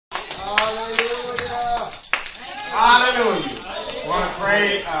Hallelujah. I want to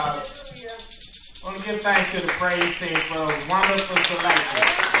pray. I want to give thanks to the praise team for a wonderful selection.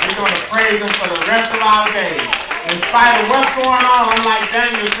 We're going to praise them for the rest of our days. In spite of what's going on, I'm like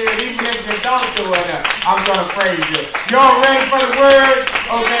Daniel said, even if you don't do it, I'm going to praise you. Y'all ready for the word?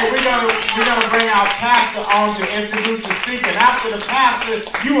 Okay, we're gonna bring our pastor on to introduce the speaker. And after the pastor,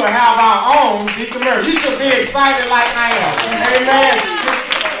 you will have our own Deacon Murray. You should be excited like I am. Amen.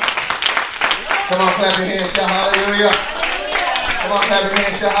 Come on, clap your hands, shout hallelujah. Come on, clap your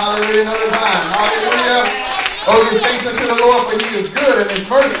hands, shout hallelujah another time. Hallelujah. Oh, give thanks unto the Lord, for he is good and his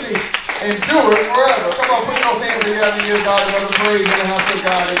mercy endureth forever. Come on, put those hands together and give God another praise in the house of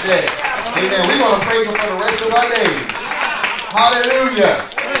God today. Amen. We're going to praise him for the rest of our days. Hallelujah.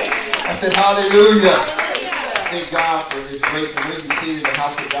 I said hallelujah. Thank God for his grace and mercy seen in the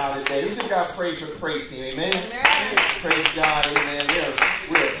house of God today. We give God praise for the praise team. Amen. Praise God. Amen.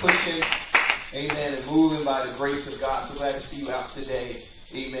 We are pushing. Amen. And moving by the grace of God. So glad to see you out today.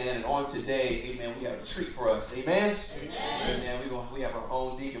 Amen. And on today, amen, we have a treat for us. Amen. Amen. We have our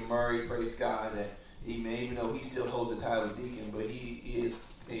own Deacon Murray. Praise God. That, amen. Even though he still holds the title of deacon, but he is,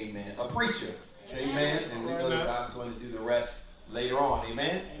 amen, a preacher. Amen. And we know that God's going to do the rest later on.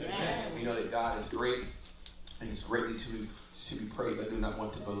 Amen. Amen. We know that God is great and he's greatly to be praised. I do not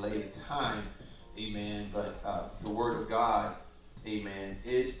want to belay the time. Amen. But the word of God, amen,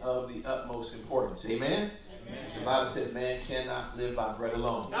 is of the utmost importance. Amen. The Bible says man cannot live by bread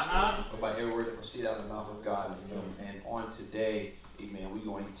alone, but by every word that proceeds out of the mouth of God. And on today, amen, we're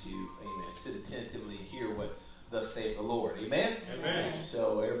going to, amen, sit attentively and hear what thus saith the Lord. Amen? Amen.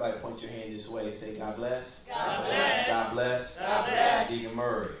 So everybody point your hand this way. Say, God bless. God bless. God bless. God bless. Deacon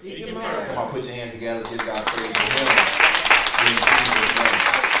Murray. Deacon Murray. Come on, put your hands together. Give God praise for him. In Jesus' name.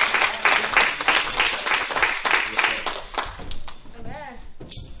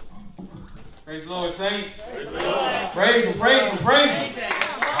 Praise the Lord, saints. Praise the Lord. Praise him, praise him, praise him.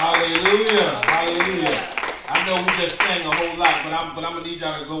 Hallelujah, hallelujah. I know we just sang a whole lot, but I'm going to need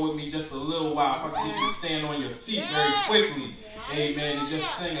y'all to go with me just a little while. If I can get you to stand on your feet very quickly. Amen. And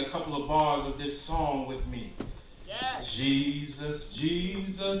just sing a couple of bars of this song with me. Jesus,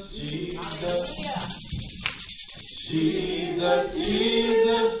 Jesus, Jesus. Jesus,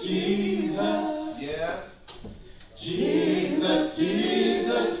 Jesus, Jesus. Yeah. Jesus,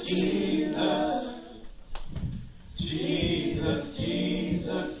 Jesus, Jesus. Jesus,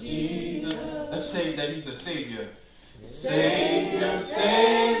 Jesus, Jesus. Let's say that he's a Savior. Savior,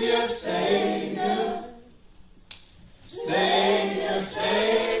 Savior, Savior. Savior,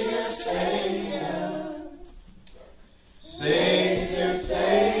 Savior, Savior. Savior,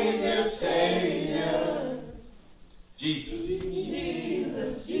 Savior, Savior. Jesus.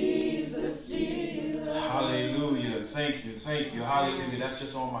 Jesus, Jesus, Jesus. Hallelujah. Thank you, thank you. Hallelujah. That's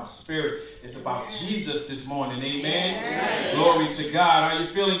just on my spirit. It's about Jesus this morning. Amen. Amen. Glory to God. Are you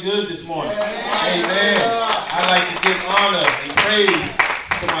feeling good this morning? Amen. I'd like to give honor and praise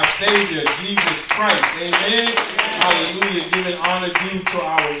to my Savior, Jesus Christ. Amen. Hallelujah. Giving honor due to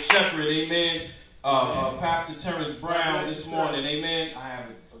our shepherd. Amen. Pastor Terrence Brown this morning. Amen. I have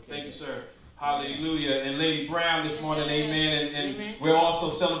it. Thank you, sir. Hallelujah. And Lady Brown this morning, amen. And we're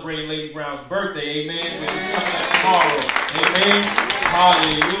also celebrating Lady Brown's birthday, amen, which is coming up tomorrow. Amen.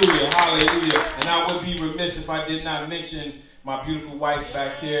 Hallelujah. Hallelujah. And I would be remiss if I did not mention my beautiful wife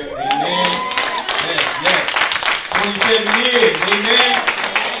back here. Amen. Yes. 27 years. Amen.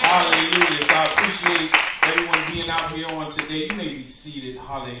 Hallelujah. So I appreciate everyone being out here on today. You may be seated.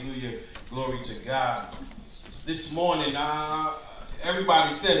 Hallelujah. Glory to God. This morning,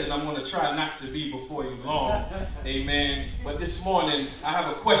 everybody says it. I'm going to try not to be before you long. Amen. But this morning, I have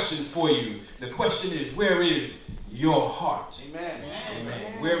a question for you. The question is, where is your heart? Amen.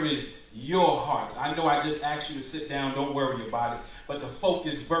 Amen. Where is your heart? I know I just asked you to sit down. Don't worry about it. But the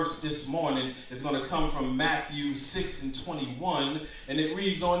focus verse this morning is going to come from Matthew 6:21. And it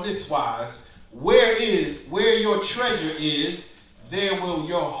reads on this wise. Where your treasure is, there will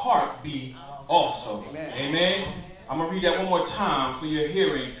your heart be also. Amen. Amen. I'm going to read that one more time for your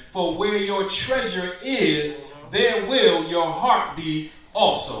hearing. For where your treasure is, there will your heart be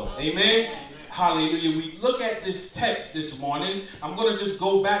also. Amen. Hallelujah. We look at this text this morning. I'm going to just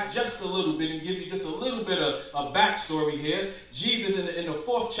go back just a little bit and give you just a little bit of a backstory here. Jesus in the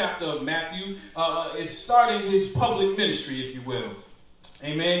 4th chapter of Matthew is starting his public ministry, if you will.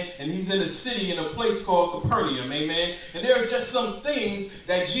 Amen. And he's in a city in a place called Capernaum. Amen. And there's just some things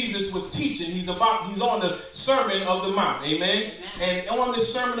that Jesus was teaching. He's on the Sermon of the Mount. Amen. And on the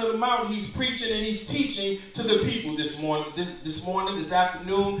Sermon of the Mount, he's preaching and he's teaching to the people this morning, this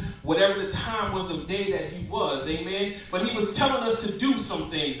afternoon, whatever the time was of day that he was. Amen. But he was telling us to do some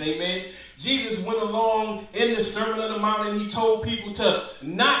things. Amen. Jesus went along in the Sermon of the Mount and he told people to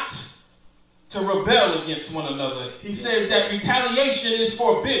not to rebel against one another. He says that retaliation is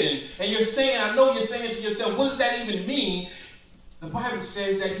forbidden. And you're saying, I know you're saying to yourself, what does that even mean? The Bible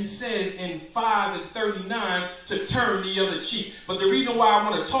says that he says in 5:39 to turn the other cheek. But the reason why I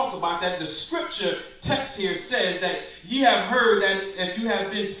want to talk about that, the scripture text here says that ye have heard that if you have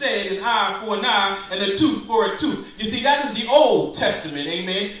been said an eye for an eye and a tooth for a tooth. You see, that is the Old Testament.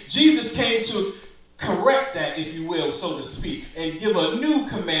 Amen. Jesus came to correct that, if you will, so to speak, and give a new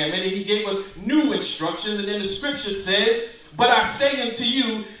commandment, and he gave us new instructions. And then the scripture says, but I say unto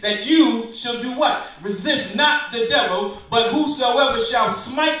you that you shall do what? Resist not the devil, but whosoever shall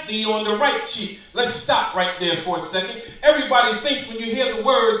smite thee on the right cheek. Let's stop right there for a second. Everybody thinks when you hear the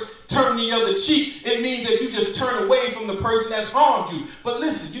words, turn the other cheek, it means that you just turn away from the person that's harmed you. But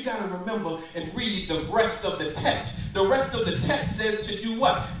listen, you got to remember and read the rest of the text. The rest of the text says to do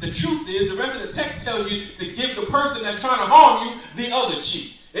what? The truth is, the rest of the text tells you to give the person that's trying to harm you the other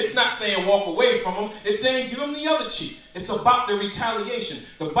cheek. It's not saying walk away from them. It's saying give them the other cheek. It's about the retaliation.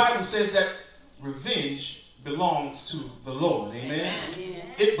 The Bible says that revenge belongs to the Lord. Amen? Amen.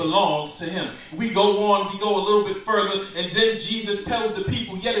 It belongs to him. We go on, we go a little bit further, and then Jesus tells the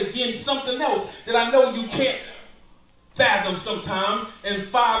people yet again something else that I know you can't fathom sometimes. In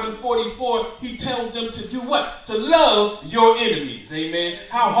 5:44, he tells them to do what? To love your enemies. Amen.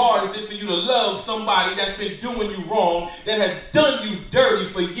 How hard is it for you to love somebody that's been doing you wrong, that has done you dirty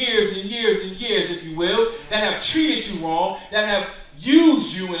for years and years and years, if you will, that have treated you wrong, that have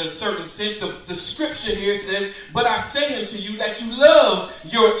used you in a certain sense? The scripture here says, but I say unto you that you love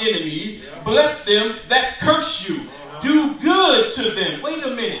your enemies, bless them that curse you. Do good to them. Wait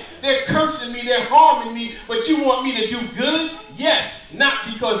a minute. They're cursing me. They're harming me. But you want me to do good? Yes.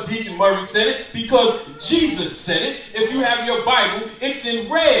 Not because Deacon Murray said it. Because Jesus said it. If you have your Bible, it's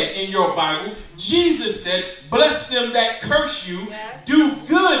in red in your Bible. Jesus said, bless them that curse you. Yes. Do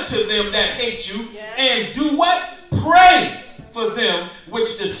good to them that hate you. Yes. And do what? Pray for them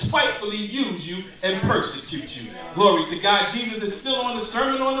which despitefully use you and persecute you. Yes. Glory to God. Jesus is still on the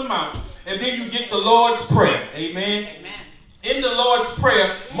Sermon on the Mount. And then you get the Lord's Prayer. Amen. Amen. In the Lord's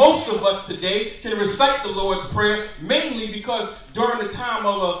Prayer, most of us today can recite the Lord's Prayer mainly because during the time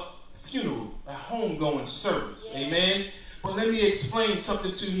of a funeral, a homegoing service. Yeah. Amen. But let me explain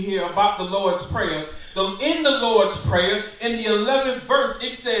something to you here about the Lord's Prayer. In the Lord's Prayer, in the 11th verse,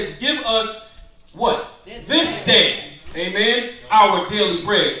 it says, give us what? This day. Amen. Our daily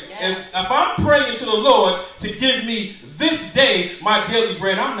bread. Yeah. If I'm praying to the Lord to give me this day my daily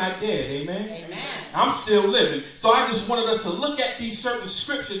bread, I'm not dead. Amen. Amen. I'm still living. So I just wanted us to look at these certain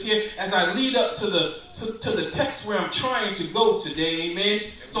scriptures here as I lead up to the text where I'm trying to go today.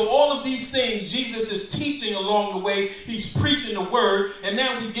 Amen. So all of these things Jesus is teaching along the way. He's preaching the word. And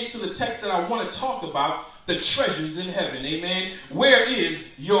now we get to the text that I want to talk about. The treasures in heaven. Amen. Where is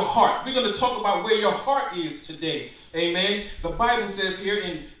your heart? We're going to talk about where your heart is today. Amen. The Bible says here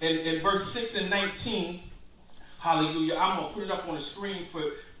in verse 6 and 19, hallelujah. I'm going to put it up on the screen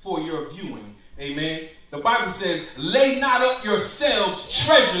for your viewing. Amen. The Bible says, lay not up yourselves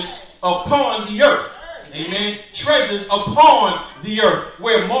treasures upon the earth. Amen. Treasures upon the earth,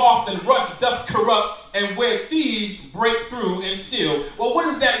 where moth and rust doth corrupt, and where thieves break through and steal. Well, what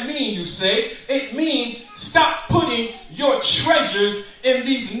does that mean, you say? It means stop putting your treasures in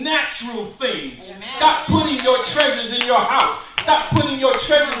these natural things. Amen. Stop putting your treasures in your house. Stop putting your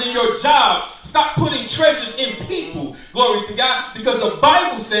treasures in your job. Stop putting treasures in people. Glory to God. Because the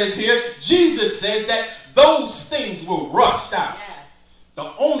Bible says here, Jesus says that those things will rust out. Yeah.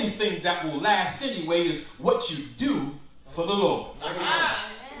 The only things that will last anyway is what you do for the Lord.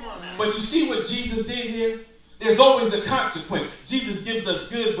 But you see what Jesus did here? There's always a consequence. Jesus gives us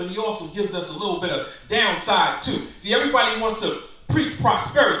good, but he also gives us a little bit of downside too. See, everybody wants to preach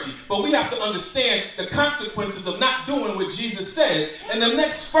prosperity, but we have to understand the consequences of not doing what Jesus says. And the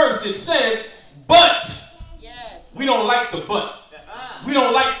next verse it says, but. Yes. We don't like the but. We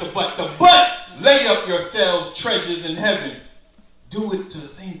don't like the but. The but, lay up yourselves treasures in heaven. Do it to the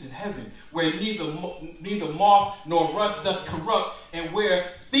things in heaven, where neither moth nor rust doth corrupt, and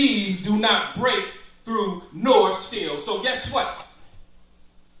where thieves do not break through nor steal. So guess what?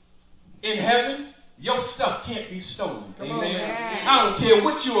 In heaven, your stuff can't be stolen. Amen. I don't care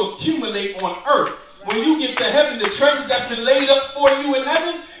what you accumulate on earth. When you get to heaven, the treasures that's been laid up for you in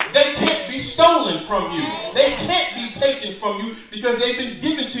heaven, they can't be stolen from you. They can't be taken from you because they've been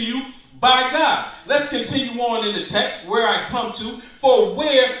given to you by God. Let's continue on in the text where I come to. For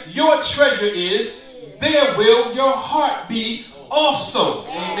where your treasure is, there will your heart be also.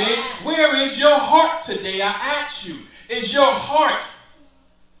 Amen. Where is your heart today? I ask you, is your heart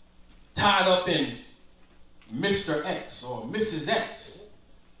tied up in Mr. X or Mrs. X?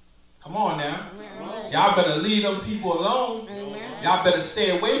 Come on now. Y'all better leave them people alone. Y'all better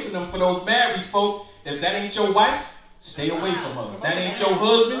stay away from them. For those married folk, if that ain't your wife, stay away from her. If that ain't your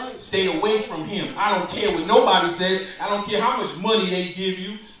husband, stay away from him. I don't care what nobody says. I don't care how much money they give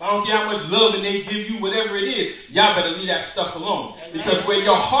you. I don't care how much loving they give you, whatever it is. Y'all better leave that stuff alone. Because where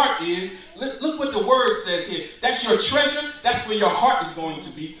your heart is, look what the word says here. That's your treasure. That's where your heart is going to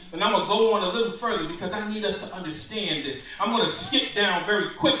be. And I'm going to go on a little further because I need us to understand this. I'm going to skip down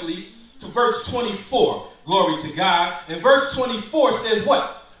very quickly to verse 24. Glory to God. And verse 24 says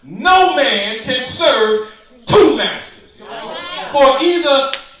what? No man can serve two masters. For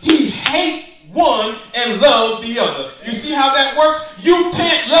either he hate one and love the other. You see how that works? You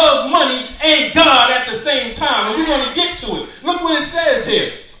can't love money and God at the same time. And we're going to get to it. Look what it says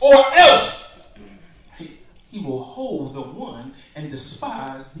here. Or else he will hold the one and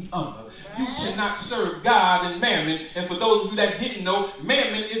despise the other. You cannot serve God and mammon. And for those of you that didn't know,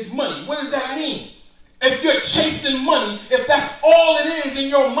 mammon is money. What does that mean? If you're chasing money, if that's all it is in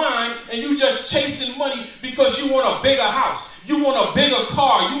your mind, and you just chasing money because you want a bigger house, you want a bigger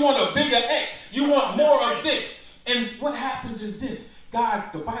car, you want a bigger X, you want more of this. And what happens is this.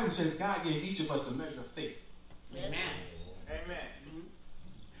 God, the Bible says God gave each of us a measure of faith. Amen. Amen.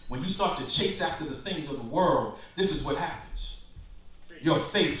 When you start to chase after the things of the world, this is what happens. Your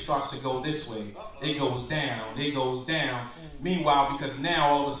faith starts to go this way. It goes down. It goes down. Meanwhile, because now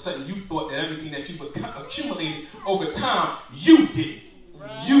all of a sudden you thought that everything that you've accumulated over time, you did.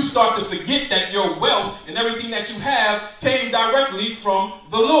 You start to forget that your wealth and everything that you have came directly from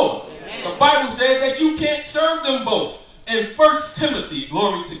the Lord. The Bible says that you can't serve them both. In 1 Timothy,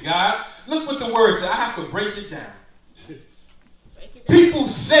 glory to God, look what the word says. I have to break it down. People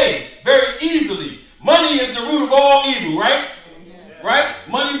say very easily, money is the root of all evil, right? Right?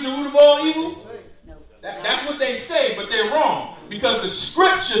 Money is the root of all evil? That's what they say, but they're wrong. Because the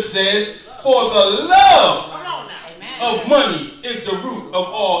scripture says, for the love of money is the root of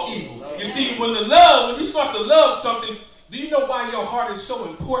all evil. You see, when you start to love something, do you know why your heart is so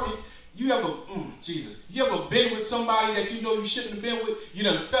important? You ever been with somebody that you know you shouldn't have been with? You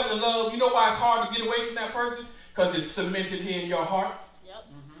done fell in love. You know why it's hard to get away from that person? Because it's cemented here in your heart.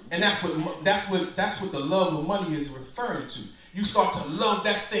 And that's what the love of money is referring to. You start to love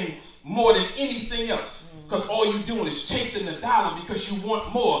that thing more than anything else. Because all you're doing is chasing the dollar because you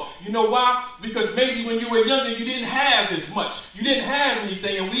want more. You know why? Because maybe when you were younger, you didn't have as much. You didn't have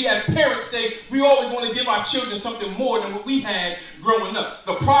anything. And we as parents say, we always want to give our children something more than what we had growing up.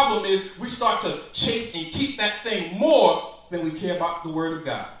 The problem is we start to chase and keep that thing more than we care about the word of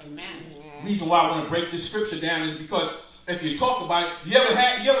God. Amen. The reason why I want to break this scripture down is because if you talk about it, you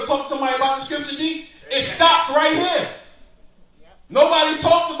ever talk to somebody about the scripture, D? It stops right here. Nobody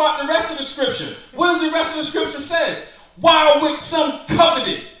talks about the rest of the scripture. What does the rest of the scripture say? While with some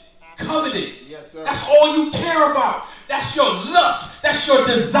coveted. Yes, that's all you care about. That's your lust. That's your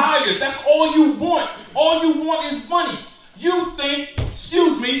desires. That's all you want. All you want is money. You think, I'm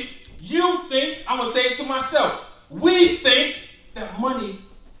going to say it to myself. We think that money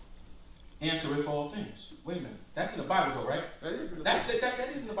answereth all things. Wait a minute. That's in the Bible though, right? That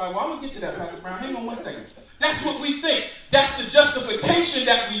is in the Bible. I'm going to get to that, Pastor Brown. Hang on 1 second. That's what we think. That's the justification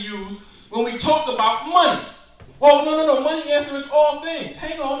that we use when we talk about money. Well, no. Money answers all things.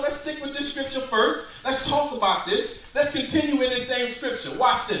 Hang on. Let's stick with this scripture first. Let's talk about this. Let's continue in this same scripture.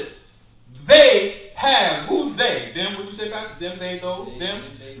 Watch this. They have, who's they? Them, what you say, Pastor? Them, they, those, them.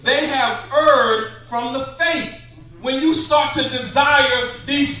 They have erred from the faith. When you start to desire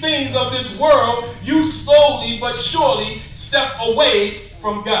these things of this world, you slowly but surely step away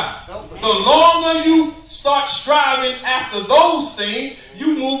from God. The longer you start striving after those things,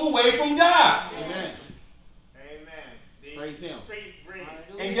 you move away from God. Amen. Praise Him.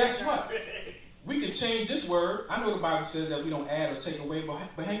 And guess what? We can change this word. I know the Bible says that we don't add or take away, but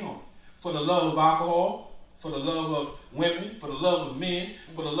hang on. For the love of alcohol, for the love of women, for the love of men,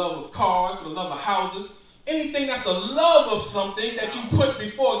 for the love of cars, for the love of houses, anything that's a love of something that you put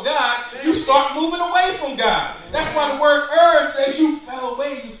before God, you start moving away from God. That's why the word erred says you fell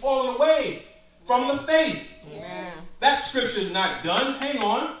away, you've fallen away from the faith. That scripture is not done. Hang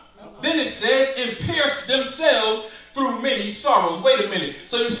on. Then it says, and pierced themselves through many sorrows. Wait a minute.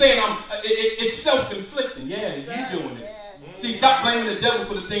 So you're saying it's self-inflicting. Yeah, you doing it. See, stop blaming the devil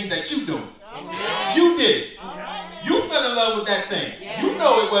for the things that you doing. You did it. You fell in love with that thing. You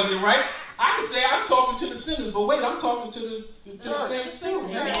know it wasn't right. I can say I'm talking to the sinners, but wait, I'm talking to the saints too.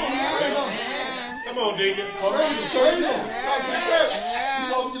 Come on, Deacon. Already to the church now.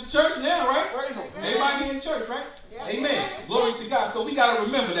 You go to the church now, right? Everybody in church, right? Amen. Glory to God. So we got to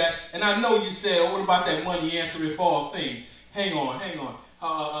remember that. And I know you said, oh, what about that money answereth all things? Hang on.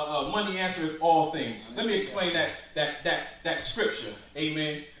 Money answereth all things. Let me explain that scripture,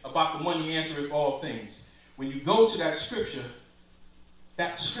 amen, about the money answereth all things. When you go to that scripture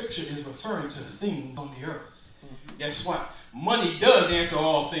is referring to the things on the earth. Guess what? Money does answer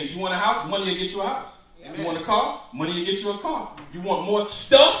all things. You want a house? Money will get you a house. You want a car? Money will get you a car. You want more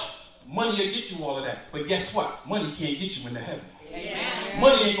stuff? Money will get you all of that. But guess what? Money can't get you into heaven.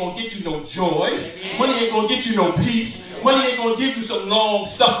 Money ain't going to get you no joy. Money ain't going to get you no peace. Money ain't going to give you some long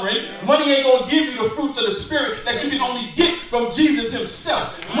suffering. Money ain't going to give you the fruits of the Spirit that you can only get from Jesus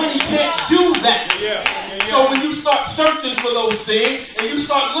himself. Money can't do that. So when you start searching for those things and you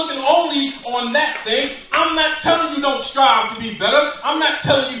start looking only on that thing, I'm not telling you don't strive to be better. I'm not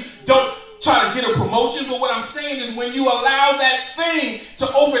telling you don't try to get a promotion. But what I'm saying is when you allow that thing to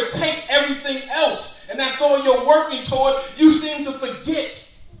overtake everything else, and that's all you're working toward, you seem to forget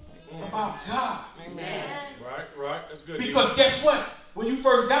about God. Right. That's good. Because guess what? When you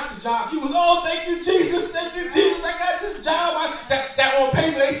first got the job, you was, oh, thank you, Jesus. I got this job. That on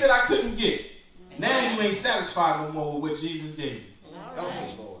paper they said I couldn't get. Now you ain't satisfied no more with what Jesus gave you.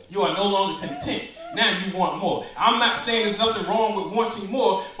 You are no longer content. Now you want more. I'm not saying there's nothing wrong with wanting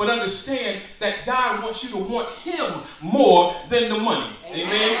more, but understand that God wants you to want him more than the money.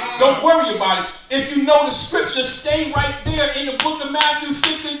 Amen? Don't worry about it. If you know the scripture, stay right there in the book of Matthew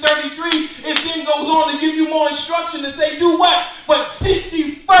 6:33. It then goes on to give you more instruction to say, do what? But seek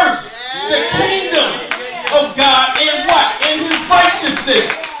ye first the kingdom of God and what? And his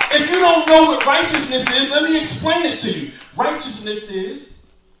righteousness. If you don't know what righteousness is, let me explain it to you. Righteousness is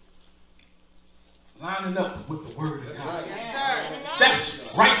lining up with the word of God.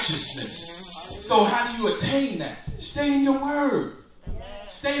 That's righteousness. So how do you attain that? Stay in your word.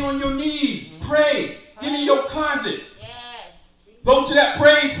 Stay on your knees. Pray. Get in your closet. Go to that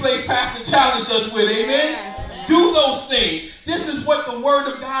praise place Pastor challenged us with. Amen. Do those things. This is what the word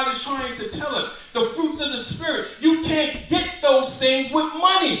of God is trying to tell us. The fruits of the Spirit. You can't get those things with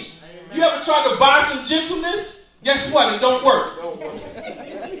money. You ever try to buy some gentleness? Guess what? It don't work.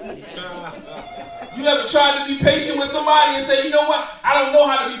 You ever tried to be patient with somebody and say, you know what? I don't know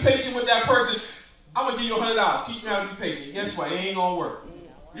how to be patient with that person. I'm going to give you $100. Teach me how to be patient. Guess what? It ain't going to work.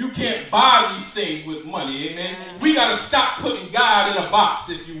 You can't buy these things with money. Amen. We got to stop putting God in a box,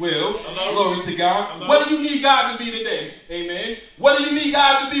 if you will. Glory to God. What do you need God to be today? Amen. What do you need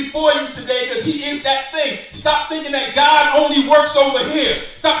God to be for you today? Because he is that thing. Stop thinking that God only works over here.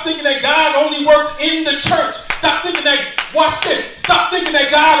 Stop thinking that God only works in the church. Stop thinking that, watch this. Stop thinking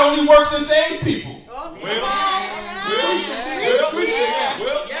that God only works in saved people.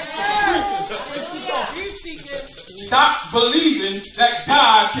 Stop believing that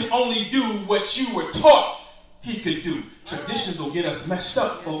God can only do what you were taught he could do. Traditions will get us messed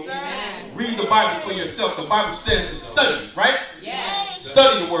up, folks. Read the Bible for yourself. The Bible says to study, right?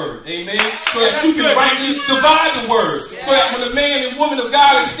 Study the word, amen? So that you can rightly divide the word. So that when the man and woman of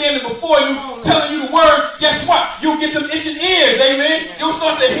God is standing before you, telling you the word, guess what? You'll get them itching ears, amen? You'll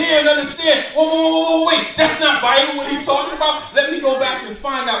start to hear and understand. Whoa, wait. That's not Bible what he's talking about. Let me go back and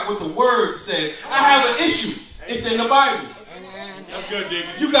find out what the word says. I have an issue. It's in the Bible. That's good,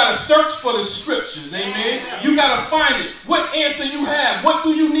 Deacon. You got to search for the scriptures, amen? You got to find it. What answer you have? What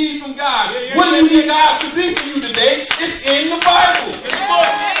do you need from God? What do you need God to be for you today? It's in the Bible.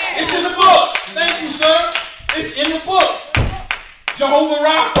 It's in the book. Thank you, sir. It's in the book. Jehovah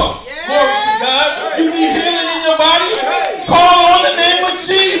Rapha. Glory to God. You need healing in your body? Call on the name of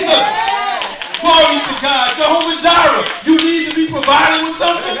Jesus. Glory to God. Jehovah Jireh. You need to be provided with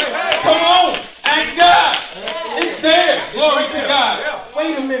something? Come on. Ask God. It's there. Glory to God.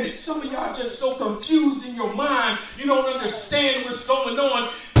 Wait a minute. Some of y'all just so confused in your mind. You don't understand what's going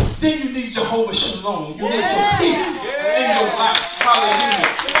on. Then you need Jehovah Shalom. You need some peace in your life. Hallelujah.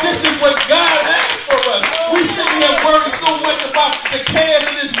 This is what God has for us. We sitting here worrying so much about the cares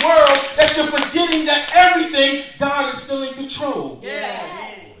of this world that you're forgetting that everything, God is still in control.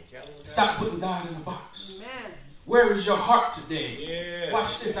 Stop putting God in a box. Where is your heart today?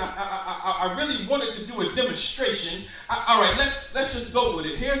 Watch this. I really wanted to do a demonstration. All right, let's just go with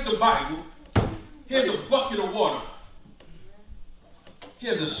it. Here's the Bible. Here's a bucket of water.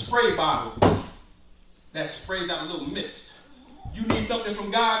 Here's a spray bottle. that sprays out a little mist. You need something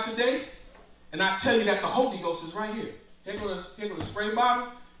from God today, and I tell you that the Holy Ghost is right here. Here go the spray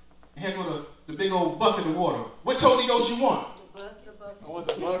bottle, and here go the big old bucket of water. Which Holy Ghost you want? I want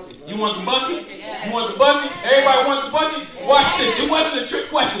the bucket. You want the bucket? You want the bucket? Everybody want the bucket? Watch this. It wasn't a trick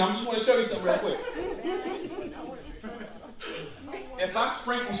question. I just want to show you something real quick. If I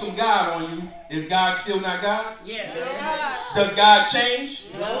sprinkle some God on you, is God still not God? Yes. Does God change?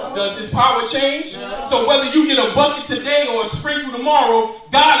 No. Does his power change? No. So whether you get a bucket today or a sprinkle tomorrow,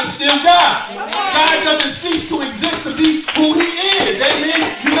 God is still God. Amen. God doesn't cease to exist to be who he is. Amen.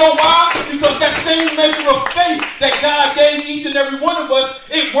 You know why? Because that same measure of faith that God gave each and every one of us,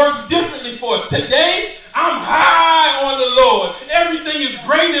 it works differently for us. Today, I'm high on the Lord. Everything is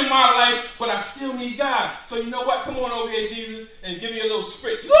great in my life, but I still need God. So you know what? Come on over here, Jesus, and give me a little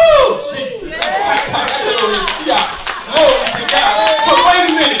spritz. Woo! Jesus. Yeah. Glory to God. But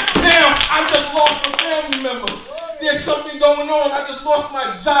wait a minute. Now, I just lost a family member. There's something going on. I just lost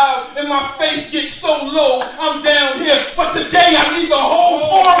my job, and my faith gets so low. I'm down here. But today, I need the whole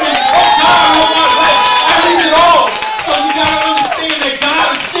fullness of God in my life. I need it all. So you got to understand that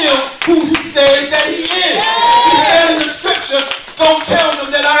God is still who he says that he is. He said in the scripture, don't tell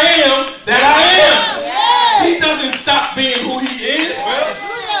them that I am, that I am. He doesn't stop being who he is.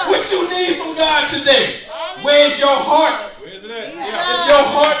 What you need from God today? Where's your heart? Where's it at? If your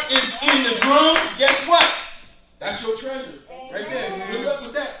heart is in the drums, guess what? That's your treasure. Right there. Good luck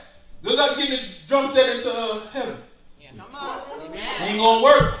with that. Good luck getting the drum set into heaven. Come on. It ain't going to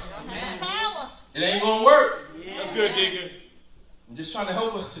work. It ain't going to work. That's good, Deacon. I'm just trying to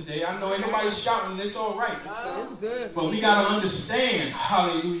help us today. I know ain't nobody shouting. It's all right. It's good. But we got to understand,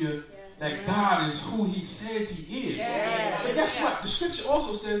 hallelujah, that God is who he says he is. Yeah. But guess what? The scripture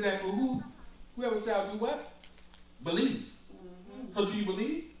also says that for whoever shall do what? Believe. Because do you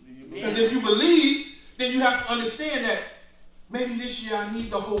believe? Because if you believe, then you have to understand that maybe this year I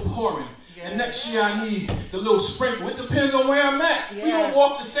need the whole pouring. And next year I need the little sprinkle. It depends on where I'm at. We don't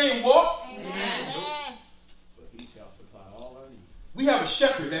walk the same walk. We have a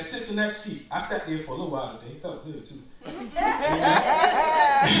shepherd that sits in that seat. I sat there for a little while today. It felt good too.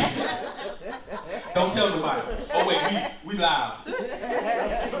 Don't tell nobody. Oh wait, we live.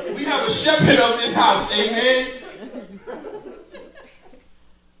 We have a shepherd of this house. Amen.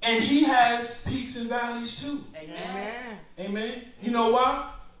 And he has peaks and valleys too. Amen. Amen. You know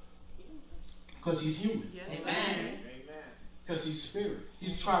why? Because he's human. Amen. Because he's spirit.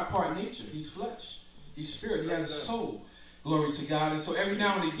 He's tripart nature. He's flesh. He's spirit. He has a soul. Glory to God. And so every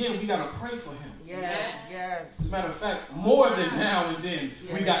now and again, we got to pray for him. Yes. Yes. As a matter of fact, more than now and then,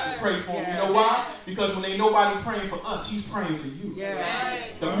 we got to pray for him. You know why? Because when ain't nobody praying for us, he's praying for you.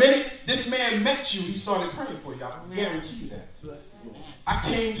 Yes. The minute this man met you, he started praying for you. I can guarantee you that. I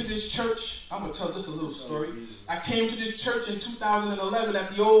came to this church. I'm going to tell just a little story. I came to this church in 2011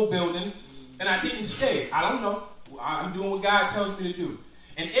 at the old building, and I didn't stay. I don't know. I'm doing what God tells me to do.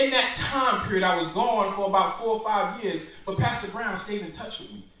 And in that time period, I was gone for about 4 or 5 years, but Pastor Brown stayed in touch with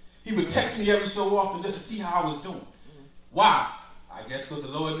me. He would text me every so often just to see how I was doing. Why? I guess because the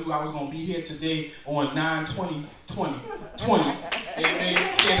Lord knew I was going to be here today on 9/20/2020. Amen.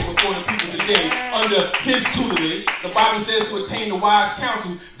 Standing before the people today under his tutelage. The Bible says to attain the wise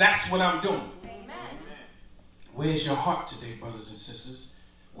counsel. That's what I'm doing. Amen. Where's your heart today, brothers and sisters?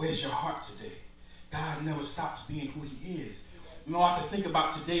 Where's your heart today? God never stops being who he is. You know, all I can think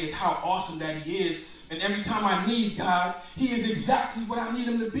about today is how awesome that he is. And every time I need God, he is exactly what I need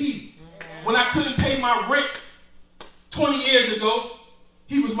him to be. When I couldn't pay my rent 20 years ago,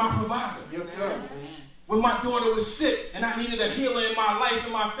 he was my provider. Yes, sir. When my daughter was sick and I needed a healer in my life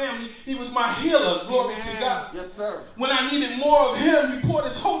and my family, he was my healer. Glory to God. Yes, sir. When I needed more of him, he poured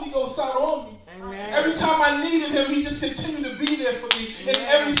his Holy Ghost out on me. Amen. Every time I needed him, he just continued to be there for me in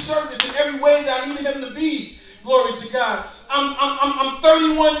every service, in every way that I needed him to be. Glory to God. I'm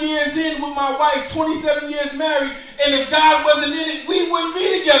 31 years in with my wife, 27 years married, and if God wasn't in it, we wouldn't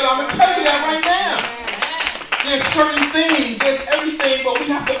be together. I'm going to tell you that right now. There's certain things, there's everything, but we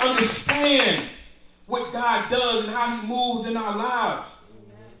have to understand what God does and how he moves in our lives.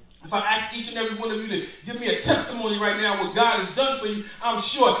 If I ask each and every one of you to give me a testimony right now what God has done for you, I'm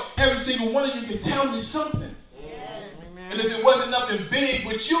sure every single one of you can tell me something. And if it wasn't nothing big,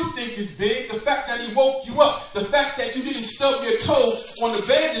 what you think is big, the fact that he woke you up, the fact that you didn't stub your toe on the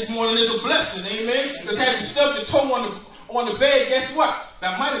bed this morning is a blessing, amen? Because had you stubbed your toe on the bed, guess what?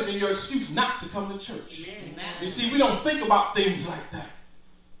 That might have been your excuse not to come to church. Amen. You see, we don't think about things like that.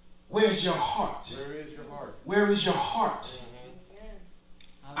 Where's your heart? Where is your heart? Where is your heart?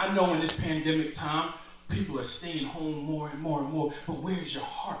 I know in this pandemic time, people are staying home more and more and more, but where's your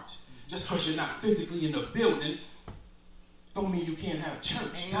heart? Just because you're not physically in the building, don't mean you can't have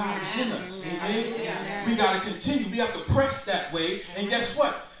church. God is in us. Amen. We got to continue. We have to press that way. And guess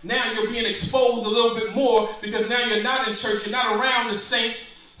what? Now you're being exposed a little bit more because now you're not in church. You're not around the saints.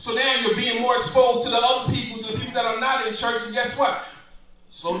 So now you're being more exposed to the other people, to the people that are not in church. And guess what?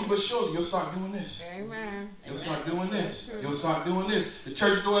 Slowly but surely, you'll start doing this. Amen. You'll start doing this. You'll start doing this. The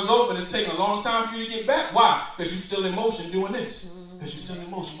church door is open. It's taking a long time for you to get back. Why? Because you're still in motion doing this. Because you're still in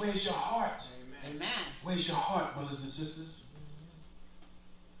motion. Where's your heart? Amen. Where's your heart, brothers and sisters?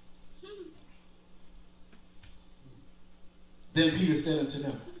 Then Peter said unto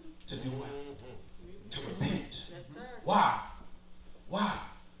them, to do what? To repent. Why? Why?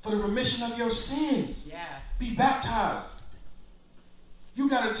 For the remission of your sins. Yeah. Be baptized. You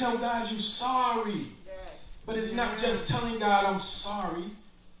got to tell God you're sorry. But it's not just telling God I'm sorry.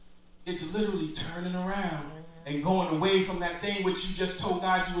 It's literally turning around and going away from that thing which you just told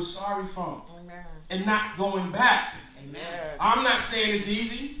God you were sorry from. And not going back. Amen. I'm not saying it's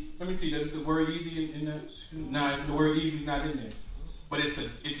easy. Let me see. Does the word easy in that? No, the word easy is not in there. But it's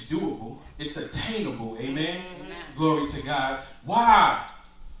doable. It's attainable. Amen? Amen. Glory to God. Why?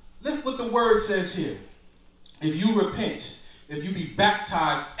 Look what the word says here. If you repent, if you be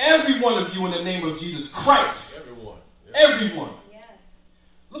baptized, every one of you in the name of Jesus Christ. Everyone. Yep. Everyone. Yes.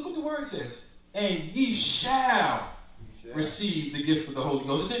 Look what the word says. And ye shall receive the gift of the Holy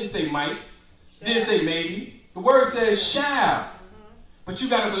Ghost. It didn't say might. It didn't say maybe. The word says shall. But you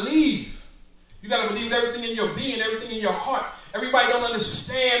got to believe. You got to believe everything in your being, everything in your heart. Everybody don't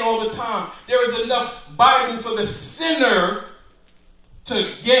understand all the time. There is enough Bible for the sinner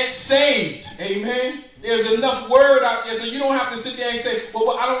to get saved. Amen. There's enough word out there so you don't have to sit there and say,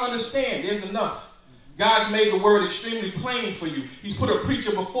 well, I don't understand. There's enough. God's made the word extremely plain for you. He's put a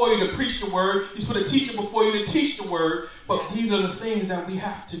preacher before you to preach the word. He's put a teacher before you to teach the word. But these are the things that we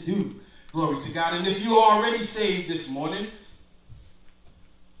have to do. Glory to God. And if you are already saved this morning,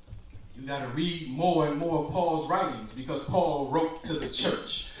 you got to read more and more of Paul's writings because Paul wrote to the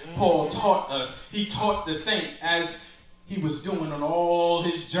church. Paul taught us. He taught the saints as he was doing on all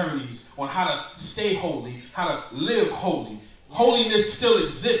his journeys on how to stay holy, how to live holy. Holiness still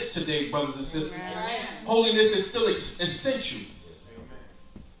exists today, brothers and sisters. Amen. Holiness is still essential.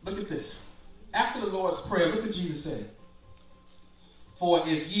 Look at this. After the Lord's Prayer, look what Jesus said. For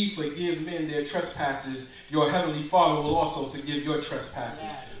if ye forgive men their trespasses, your heavenly Father will also forgive your trespasses.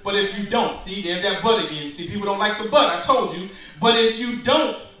 But if you don't, see, there's that but again. See, people don't like the but, I told you. But if you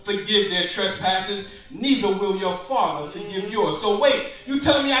don't forgive their trespasses, neither will your Father forgive yours. So wait, you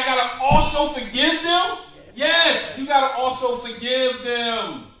telling me I got to also forgive them? Yes, you got to also forgive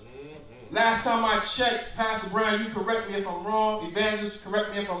them. Last time I checked, Pastor Brian, you correct me if I'm wrong. Evangelist, correct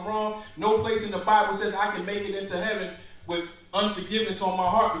me if I'm wrong. No place in the Bible says I can make it into heaven with unforgiveness on my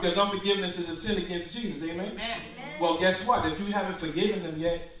heart because unforgiveness is a sin against Jesus. Amen? Amen. Well, guess what? If you haven't forgiven them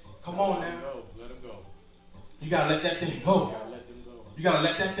yet, come on now. Let them go. You got to let that thing go. You got to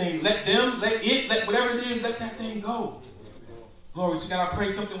let that thing, let them, let it, let whatever it is, let that thing go. Glory to God. I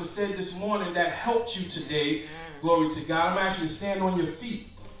pray something was said this morning that helped you today. Glory to God. I'm asking you to stand on your feet.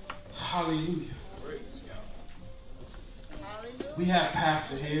 Hallelujah. We have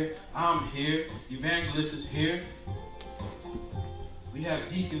Pastor here. I'm here. Evangelist is here. We have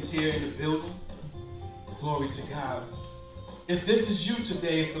deacons here in the building. Glory to God. If this is you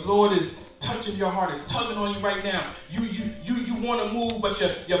today, if the Lord is touching your heart, is tugging on you right now, you want to move, but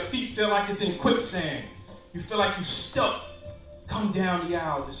your feet feel like it's in quicksand. You feel like you're stuck. Come down the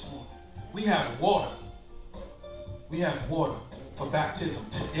aisle this morning. We have water. We have water for baptism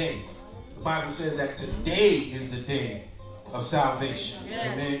today. The Bible says that today is the day of salvation.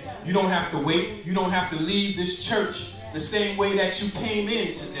 Amen. You don't have to wait. You don't have to leave this church the same way that you came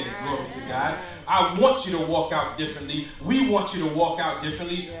in today. Glory to God. I want you to walk out differently. We want you to walk out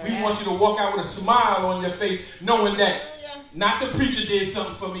differently. We want you to walk out with a smile on your face, knowing that not the preacher did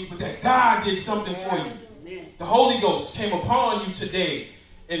something for me, but that God did something for you. The Holy Ghost came upon you today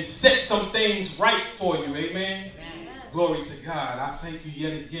and set some things right for you. Amen. Glory to God. I thank you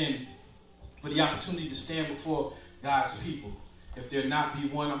yet again for the opportunity to stand before God's people. If there not be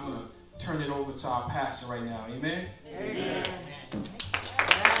one, I'm going to turn it over to our pastor right now. Amen? Amen. Come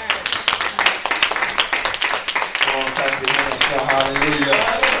on, clap your hands. So hallelujah.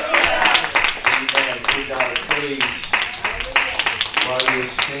 Amen. Give God a praise while you're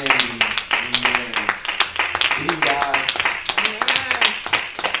standing. Amen. Give God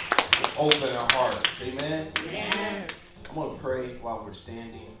to open our hearts. Amen. Amen. I'm going to pray while we're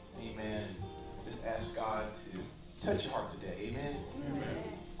standing. Amen. Just ask God to touch your heart today. Amen. Amen.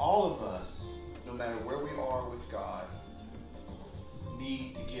 All of us, no matter where we are with God,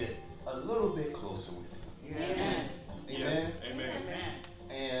 need to get little bit closer with you. Amen. Amen. Amen.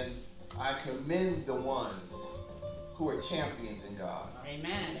 And I commend the ones who are champions in God.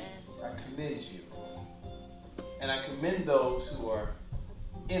 Amen. I commend you. And I commend those who are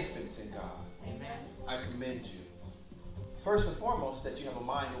infants in God. Amen. I commend you. First and foremost, that you have a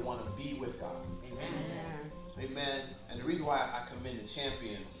mind to want to be with God. Amen. Amen. And the reason why I commend the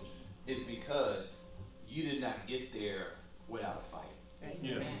champions is because you did not get there without a fight.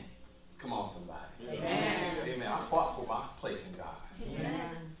 Yeah. Come on, somebody. Amen. Amen. I fought for my place in God.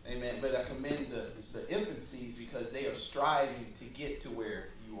 Amen. Amen. But I commend the infancies because they are striving to get to where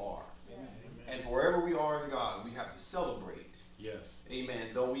you are. And wherever we are in God, we have to celebrate. Yes. Amen.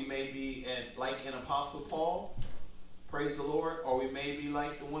 Though we may be like an Apostle Paul, praise the Lord, or we may be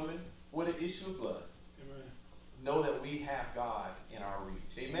like the woman with an issue of blood. Amen. Know that we have God in our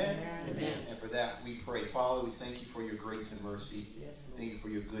reach. Amen? Amen. And for that we pray. Father, we thank you for your grace and mercy. Thank you for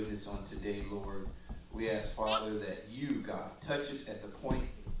your goodness on today, Lord. We ask, Father, that you, God, touch us at the point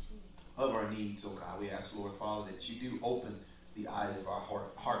of our needs, oh God. We ask, Lord, Father, that you do open the eyes of our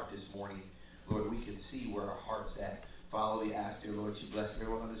heart this morning. Lord, we can see where our heart's at. Father, we ask, dear Lord, you bless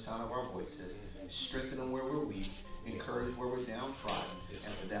everyone under the sound of our voices. Strengthen them where we're weak. Encourage where we're downtrodden.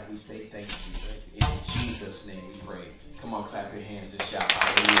 And for that we say thank you. In Jesus' name we pray. Come on, clap your hands and shout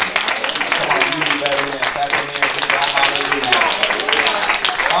hallelujah. Come on, you do better than that. Clap your hands and shout hallelujah.